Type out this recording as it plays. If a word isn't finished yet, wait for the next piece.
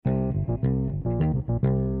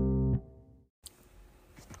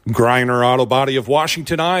Griner Auto Body of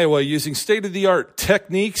Washington, Iowa, using state-of-the-art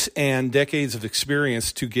techniques and decades of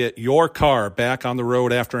experience to get your car back on the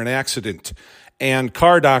road after an accident. And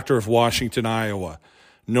Car Doctor of Washington, Iowa.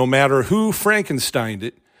 No matter who Frankensteined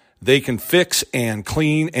it, they can fix and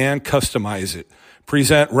clean and customize it.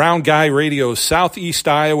 Present Round Guy Radio's Southeast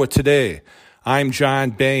Iowa Today. I'm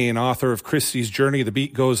John Bain, author of Christie's Journey, The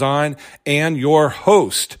Beat Goes On, and your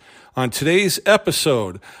host. On today's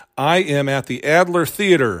episode, I am at the Adler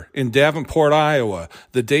Theatre in Davenport, Iowa.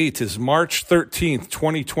 The date is March 13th,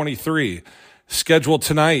 2023. Scheduled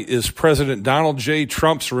tonight is President Doanld J.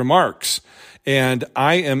 Trump's remarks. And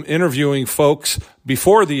I am interviewing folks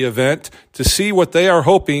before the event to see what they are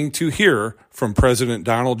hoping to hear from President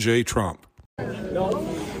Doanld J. Trump.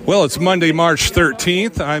 Well, it's Monday, March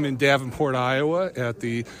 13th. I'm in Davenport, Iowa at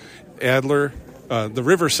the Adler the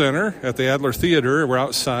River Center at the Adler Theatre. We're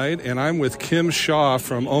outside, and I'm with Kim Shaw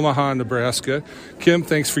from Omaha, Nebraska. Kim,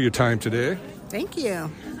 thanks for your time today. Thank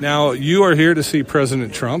you. Now, you are here to see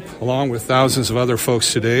President Trump, along with thousands of other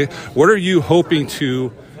folks today. What are you hoping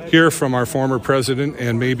to hear from our former president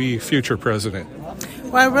and maybe future president?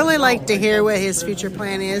 Well, I'd really like to hear what his future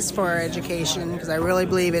plan is for our education, because I really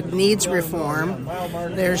believe it needs reform.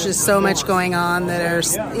 There's just so much going on that are,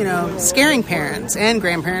 scaring parents and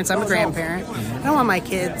grandparents. I'm a grandparent. I don't want my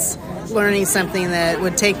kids learning something that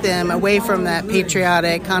would take them away from that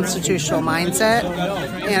patriotic, constitutional mindset.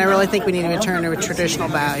 And I really think we need to return to traditional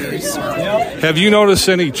values. Have you noticed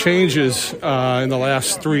any changes in the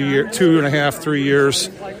last 3 years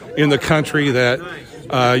in the country that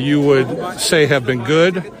you would say have been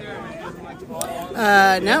good?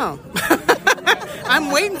 No.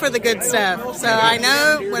 I'm waiting for the good stuff. So I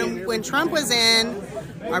know when Trump was in,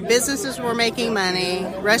 our businesses were making money,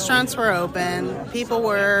 restaurants were open, people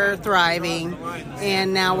were thriving,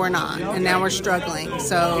 and now we're not. And now we're struggling.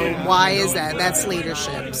 So why is that? That's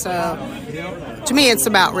leadership. So to me, it's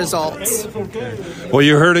about results. Well,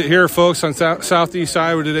 you heard it here, folks, on Southeast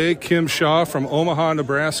Iowa Today. Kim Shaw from Omaha,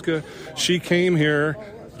 Nebraska. She came here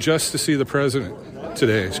just to see the president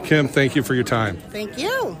today. Kim, thank you for your time. Thank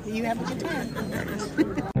you. You have a good time.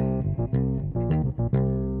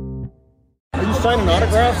 Are you signing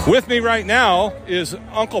autographs? With me right now is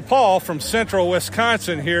Uncle Paul from Central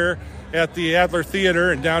Wisconsin here at the Adler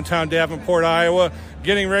Theatre in downtown Davenport, Iowa,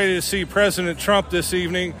 getting ready to see President Trump this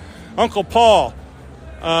evening. Uncle Paul,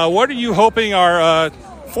 what are you hoping our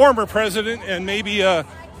former president and maybe a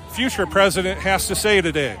future president has to say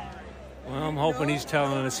today? Well, I'm hoping he's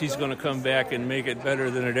telling us he's going to come back and make it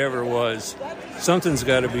better than it ever was. Something's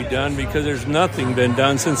got to be done because there's nothing been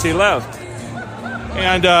done since he left.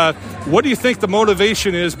 And what do you think the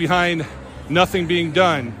motivation is behind nothing being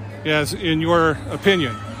done, as in your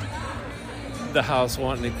opinion? The House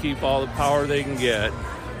wanting to keep all the power they can get.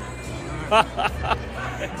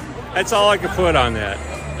 That's all I can put on that.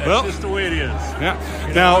 That's just the way it is. Yeah.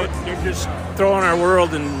 They're just throwing our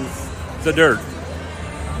world in the dirt.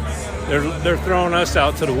 They're throwing us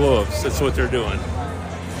out to the wolves. That's what they're doing.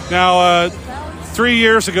 Now, 3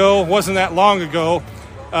 years ago, wasn't that long ago,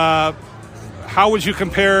 how would you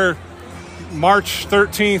compare March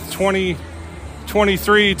 13th,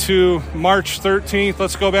 2023 to March 13th?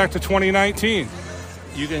 Let's go back to 2019.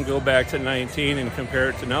 You can go back to 19 and compare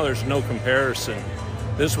it to now. There's no comparison.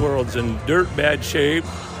 This world's in dirt bad shape.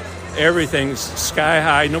 Everything's sky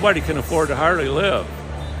high. Nobody can afford to hardly live.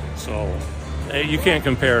 So you can't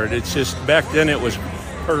compare it. It's just back then it was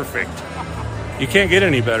perfect. You can't get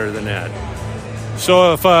any better than that.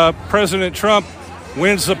 So if President Trump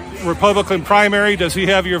wins the Republican primary, does he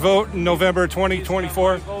have your vote in November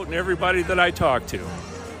 2024? Voting everybody that I talk to.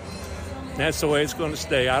 That's the way it's going to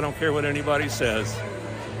stay. I don't care what anybody says.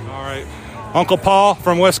 All right. Uncle Paul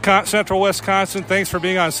from Central Wisconsin, thanks for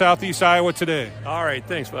being on Southeast Iowa Today. All right.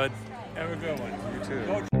 Thanks, bud. Have a good one. You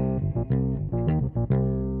too.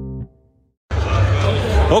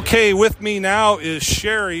 Okay, with me now is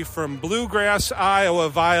Sherry from Bluegrass, Iowa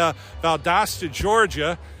via Valdosta,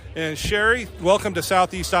 Georgia. And Sherry, welcome to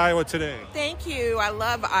Southeast Iowa Today. Thank you. I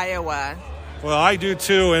love Iowa. Well, I do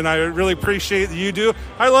too, and I really appreciate that you do.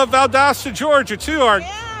 I love Valdosta, Georgia too. Our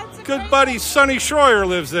good buddy Sonny Schroyer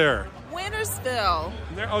lives there. Wintersville.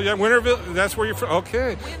 Oh, yeah, Winterville. That's where you're from.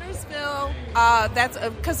 Okay. Wintersville. That's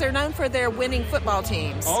because they're known for their winning football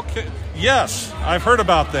teams. Okay. Yes, I've heard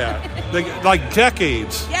about that. Like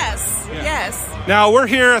decades. Yes. Yeah. Yes. Now, we're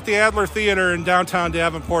here at the Adler Theatre in downtown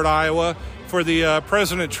Davenport, Iowa, for the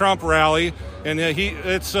President Trump rally. And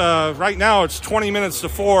it's right now it's 20 minutes to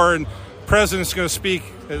 4, and the President's going to speak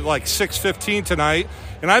at like 6:15 tonight.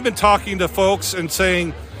 And I've been talking to folks and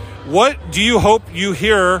saying, what do you hope you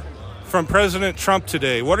hear from President Trump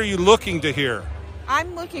today? What are you looking to hear?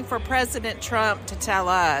 I'm looking for President Trump to tell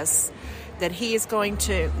us that he is going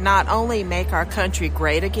to not only make our country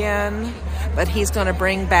great again, but he's going to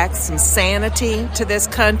bring back some sanity to this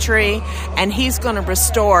country, and he's going to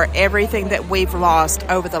restore everything that we've lost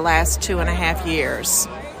over the last 2.5 years.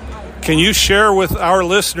 Can you share with our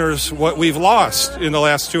listeners what we've lost in the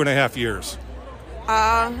last 2.5 years?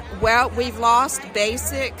 Well, we've lost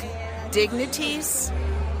basic dignities.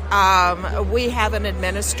 We have an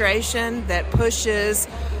administration that pushes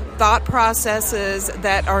thought processes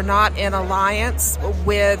that are not in alliance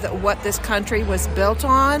with what this country was built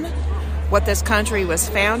on, what this country was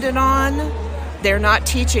founded on. They're not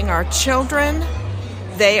teaching our children.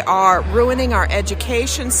 They are ruining our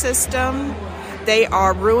education system. They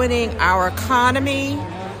are ruining our economy.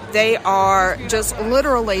 They are just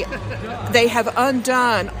literally, they have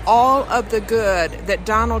undone all of the good that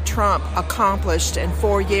Donald Trump accomplished in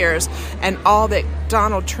 4 years and all that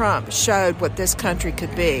Donald Trump showed what this country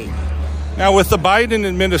could be. Now, with the Biden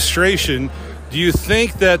administration, do you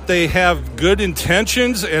think that they have good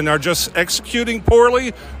intentions and are just executing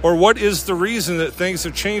poorly? Or what is the reason that things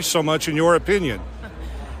have changed so much, in your opinion?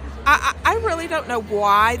 I really don't know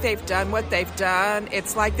why they've done what they've done.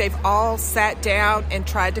 It's like they've all sat down and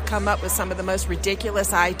tried to come up with some of the most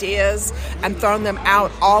ridiculous ideas and thrown them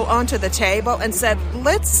out all onto the table and said,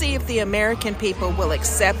 let's see if the American people will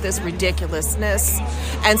accept this ridiculousness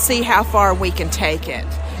and see how far we can take it.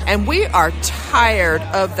 And we are tired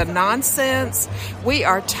of the nonsense. We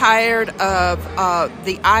are tired of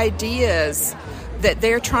the ideas that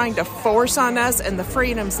they're trying to force on us and the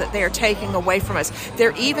freedoms that they're taking away from us.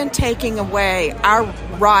 They're even taking away our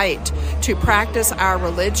right to practice our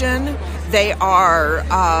religion. They are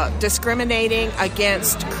discriminating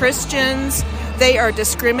against Christians. They are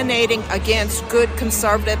discriminating against good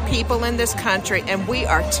conservative people in this country, and we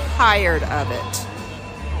are tired of it.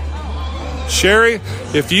 Sherry,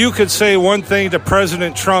 if you could say one thing to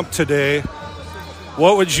President Trump today,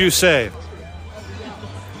 what would you say?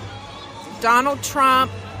 Donald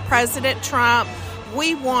Trump, President Trump,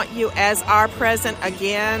 we want you as our president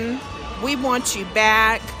again. We want you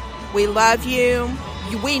back. We love you.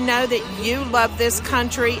 We know that you love this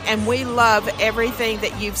country, and we love everything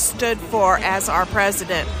that you've stood for as our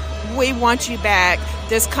president. We want you back.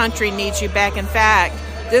 This country needs you back. In fact,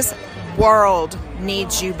 this world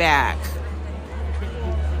needs you back.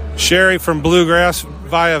 Sherry from Bluegrass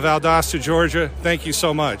via Valdosta, Georgia, thank you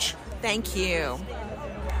so much. Thank you.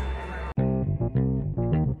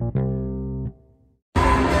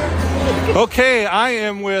 Okay, I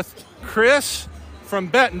am with Chris from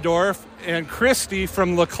Bettendorf and Christy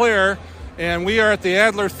from LeClaire, and we are at the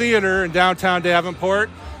Adler Theatre in downtown Davenport,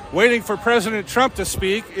 waiting for President Trump to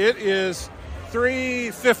speak. It is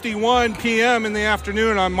 3:51 p.m. in the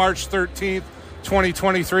afternoon on March 13th,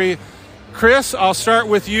 2023. Chris, I'll start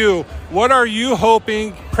with you. What are you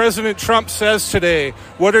hoping President Trump says today?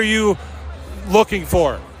 What are you looking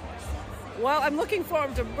for? Well, I'm looking for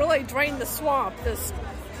him to really drain the swamp this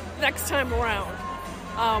next time around.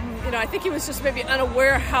 I think he was just maybe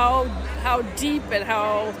unaware how deep and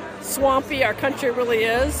how swampy our country really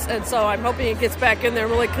is, and so I'm hoping he gets back in there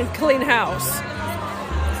and really can clean house.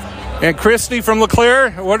 And Christy from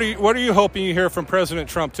LeClaire, what are you hoping you hear from President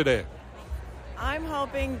Trump today? I'm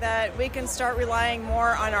hoping that we can start relying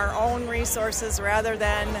more on our own resources rather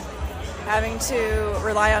than having to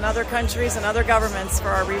rely on other countries and other governments for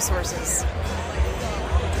our resources.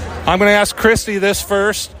 I'm going to ask Christy this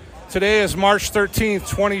first. Today is March 13th,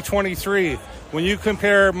 2023. When you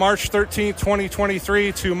compare March 13th,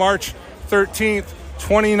 2023 to March 13th,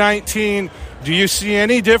 2019, do you see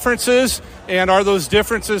any differences? And are those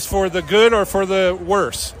differences for the good or for the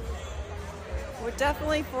worse? Well,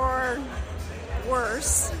 definitely for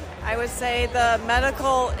worse. I would say the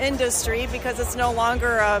medical industry, because it's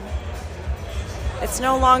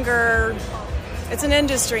an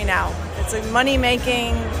industry now. It's a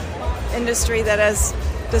money-making industry that is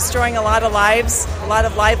destroying a lot of lives, a lot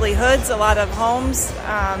of livelihoods, a lot of homes.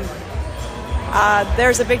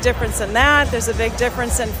 There's a big difference in that. There's a big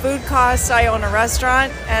difference in food costs. I own a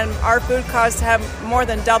restaurant, and our food costs have more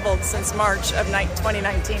than doubled since March of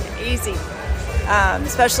 2019. Easy.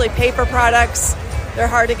 Especially paper products. They're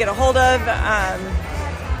hard to get a hold of.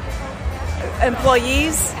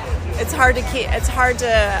 Employees, it's hard to keep.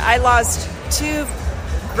 I lost 2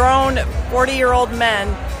 grown 40-year-old men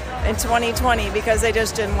in 2020 because they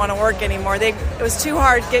just didn't want to work anymore. It was too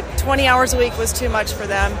hard. Get 20 hours a week was too much for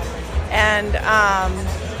them, and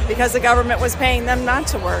because the government was paying them not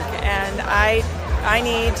to work. And I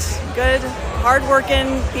need good,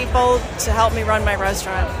 hard-working people to help me run my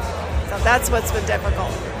restaurant. So that's what's been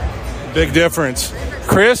difficult. Big difference.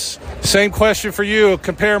 Chris, Same question for you.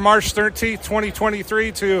 Compare March 13th,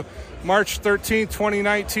 2023 to March 13th,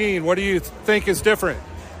 2019. What do you think is different?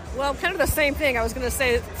 Well, kind of the same thing. I was going to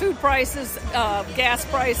say food prices, gas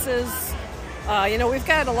prices. We've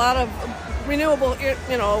got a lot of renewable,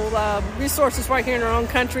 resources right here in our own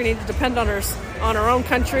country. We need to depend on our own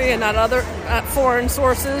country and not other foreign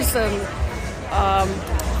sources. And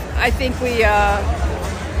I think we,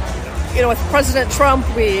 with President Trump,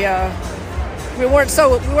 we weren't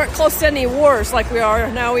close to any wars like we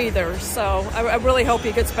are now either. So I really hope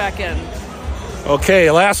he gets back in. Okay,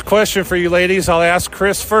 last question for you ladies. I'll ask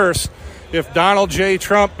Chris first. If Donald J.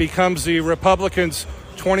 Trump becomes the Republicans'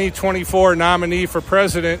 2024 nominee for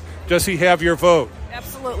president, does he have your vote?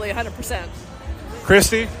 Absolutely, 100%.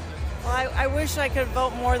 Christy? Well, I wish I could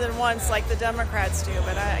vote more than once like the Democrats do,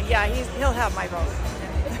 but he'll have my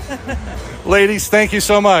vote. Ladies, thank you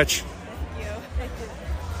so much.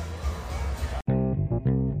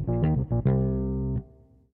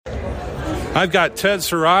 I've got Ted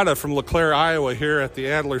Serrata from LeClaire, Iowa here at the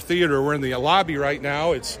Adler Theatre. We're in the lobby right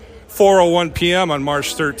now. It's 4:01 p.m. on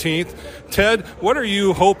March 13th. Ted, what are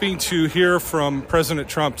you hoping to hear from President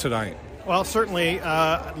Trump tonight? Well, certainly,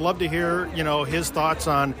 I'd love to hear, his thoughts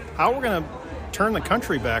on how we're going to turn the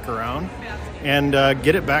country back around and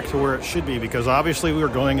get it back to where it should be, because obviously we were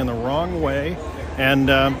going in the wrong way.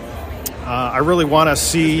 And I really want to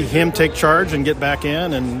see him take charge and get back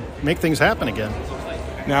in and make things happen again.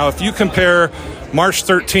 Now, if you compare March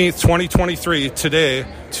 13th, 2023 today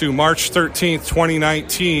to March 13th,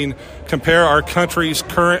 2019, compare our country's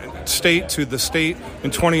current state to the state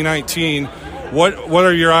in 2019, what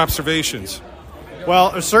are your observations?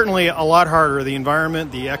 Well, it's certainly a lot harder. The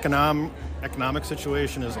environment, the economic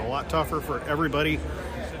situation is a lot tougher for everybody.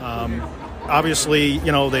 Obviously,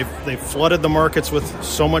 they've flooded the markets with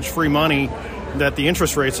so much free money that the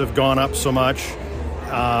interest rates have gone up so much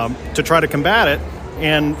to try to combat it.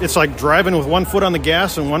 And it's like driving with one foot on the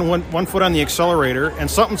gas and one foot on the accelerator, and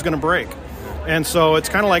something's going to break. And so it's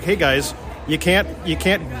kind of like, hey guys, you can't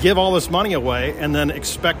give all this money away and then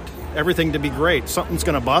expect everything to be great. Something's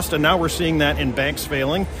going to bust, and now we're seeing that in banks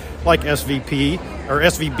failing, like SVB,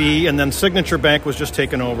 and then Signature Bank was just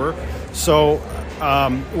taken over. So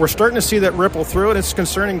we're starting to see that ripple through, and it's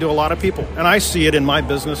concerning to a lot of people. And I see it in my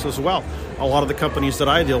business as well. A lot of the companies that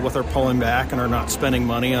I deal with are pulling back and are not spending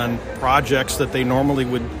money on projects that they normally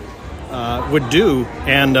would do,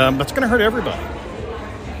 and that's going to hurt everybody.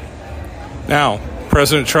 Now,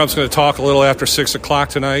 President Trump's going to talk a little after 6 o'clock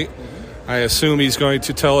tonight. I assume he's going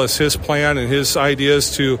to tell us his plan and his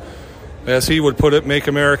ideas to, as he would put it, make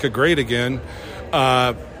America great again.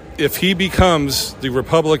 If he becomes the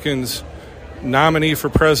Republicans' nominee for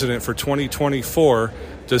president for 2024,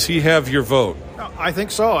 does he have your vote? I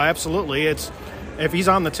think so, absolutely. If he's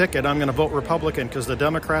on the ticket, I'm going to vote Republican, because the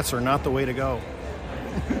Democrats are not the way to go.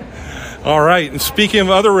 All right. And speaking of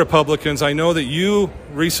other Republicans, I know that you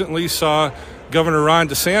recently saw Governor Ron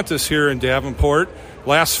DeSantis here in Davenport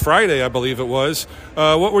last Friday, I believe it was.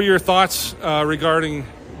 What were your thoughts regarding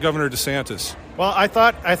Governor DeSantis? Well, I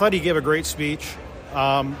thought he gave a great speech.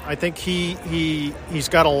 I think he's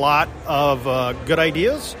got a lot of good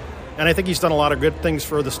ideas, and I think he's done a lot of good things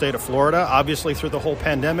for the state of Florida. Obviously, through the whole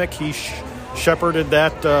pandemic, he shepherded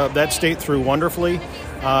that state through wonderfully.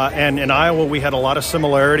 And in Iowa, we had a lot of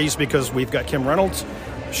similarities because we've got Kim Reynolds.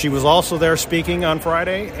 She was also there speaking on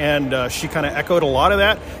Friday, and she kind of echoed a lot of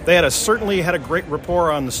that. They certainly had a great rapport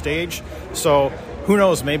on the stage. So who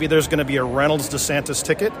knows, maybe there's going to be a Reynolds-DeSantis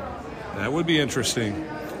ticket. That would be interesting.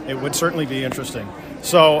 It would certainly be interesting.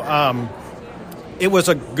 So it was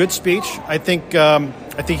a good speech. I think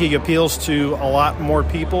he appeals to a lot more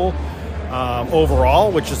people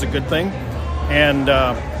overall, which is a good thing. And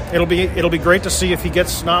it'll be great to see if he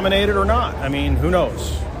gets nominated or not. I mean, who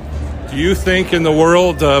knows? Do you think in the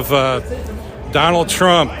world of Donald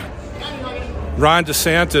Trump, Ron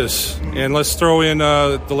DeSantis, and let's throw in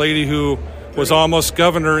the lady who was almost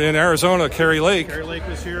governor in Arizona, Carrie Lake. Carrie Lake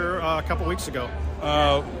was here a couple weeks ago.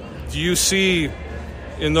 Do you see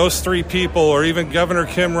in those three people, or even Governor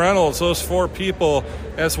Kim Reynolds, those four people,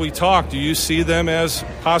 as we talk, do you see them as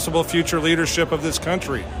possible future leadership of this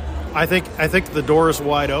country? I think the door is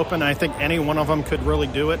wide open. I think any one of them could really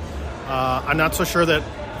do it. I'm not so sure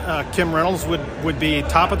that Kim Reynolds would be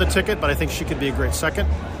top of the ticket, but I think she could be a great second.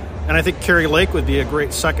 And I think Carrie Lake would be a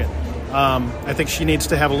great second. I think she needs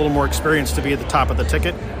to have a little more experience to be at the top of the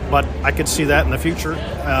ticket, but I could see that in the future.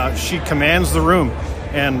 She commands the room,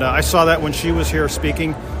 and I saw that when she was here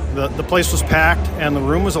speaking. The place was packed, and the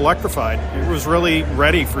room was electrified. It was really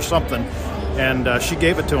ready for something, and she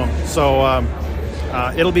gave it to him. So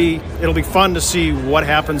it'll be fun to see what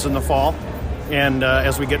happens in the fall, and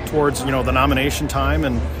as we get towards the nomination time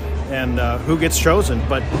and who gets chosen.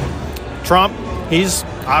 But Trump, he's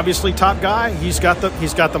obviously top guy. He's got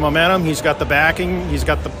the momentum. He's got the backing. He's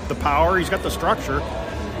got the power. He's got the structure,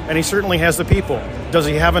 and he certainly has the people. Does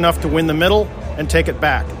he have enough to win the middle and take it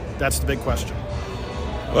back? That's the big question.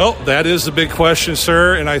 Well, that is the big question,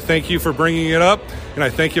 sir, and I thank you for bringing it up, and I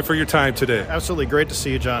thank you for your time today. Absolutely. Great to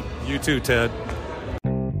see you, John. You too, Ted.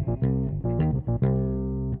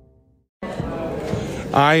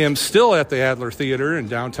 I am still at the Adler Theatre in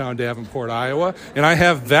downtown Davenport, Iowa, and I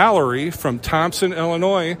have Valerie from Thompson,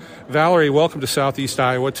 Illinois. Valerie, welcome to Southeast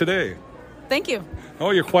Iowa today. Thank you. Oh,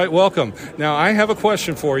 you're quite welcome. Now, I have a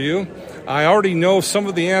question for you. I already know some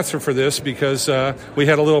of the answer for this because we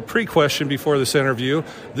had a little pre-question before this interview.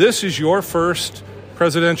 This is your first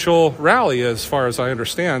presidential rally, as far as I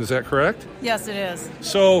understand. Is that correct? Yes, it is.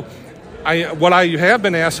 So what I have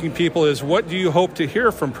been asking people is, what do you hope to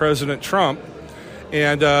hear from President Trump?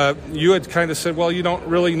 And you had kind of said, well, you don't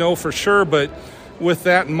really know for sure, but with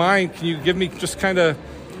that in mind, can you give me just kind of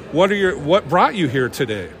what brought you here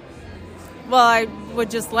today? Well, I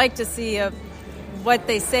would just like to see what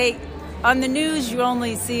they say. On the news, you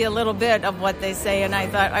only see a little bit of what they say, and I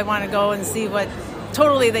thought I want to go and see what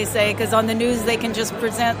totally they say, because on the news they can just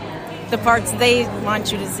present the parts they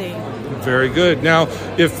want you to see. Very good. Now,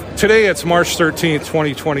 if today it's March 13th,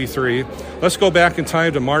 2023, let's go back in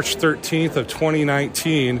time to March 13th of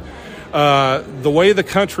 2019. The way the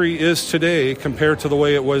country is today compared to the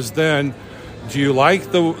way it was then, do you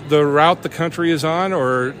like the route the country is on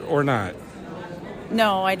or not?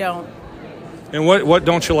 No, I don't. And what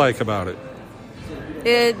don't you like about it?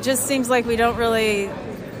 It just seems like we don't really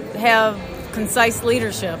have concise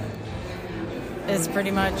leadership. Is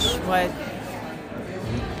pretty much what.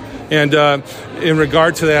 And in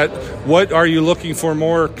regard to that, what are you looking for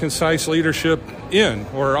more concise leadership in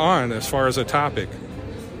or on as far as a topic?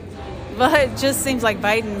 Well, it just seems like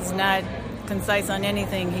Biden's not concise on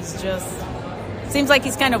anything. Seems like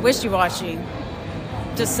he's kind of wishy-washy.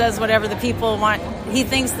 Just says whatever the people want. He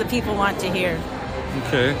thinks the people want to hear.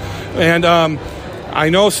 Okay. And I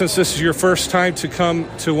know since this is your first time to come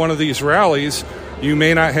to one of these rallies, you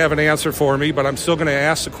may not have an answer for me, but I'm still going to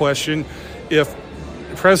ask the question. If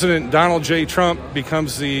President Doanld J. Trump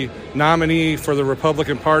becomes the nominee for the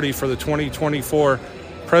Republican Party for the 2024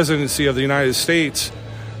 presidency of the United States,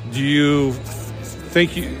 do you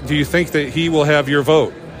think that he will have your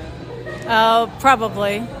vote?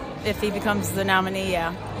 Probably, if he becomes the nominee,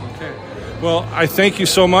 yeah. Okay. Well, I thank you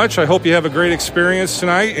so much. I hope you have a great experience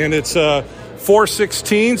tonight, and it's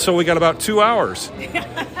 4:16, so we got about 2 hours.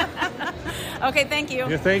 Okay, thank you.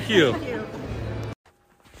 Yeah, thank you.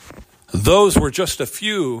 Those were just a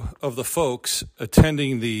few of the folks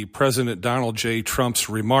attending the President Doanld J. Trump's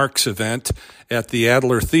Remarks event at the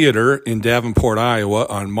Adler Theatre in Davenport, Iowa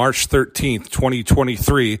on March 13th,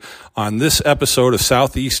 2023 on this episode of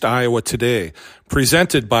Southeast Iowa Today,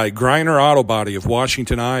 presented by Greiner Auto Body of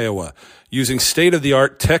Washington, Iowa, using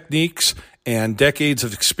state-of-the-art techniques and decades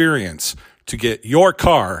of experience to get your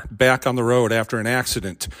car back on the road after an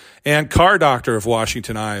accident, and Car Doctor of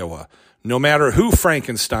Washington, Iowa. No matter who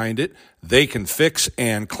Frankensteined it, they can fix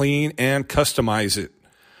and clean and customize it.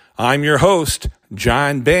 I'm your host,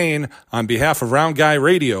 John Bain, on behalf of Round Guy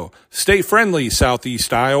Radio. Stay friendly,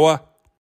 Southeast Iowa.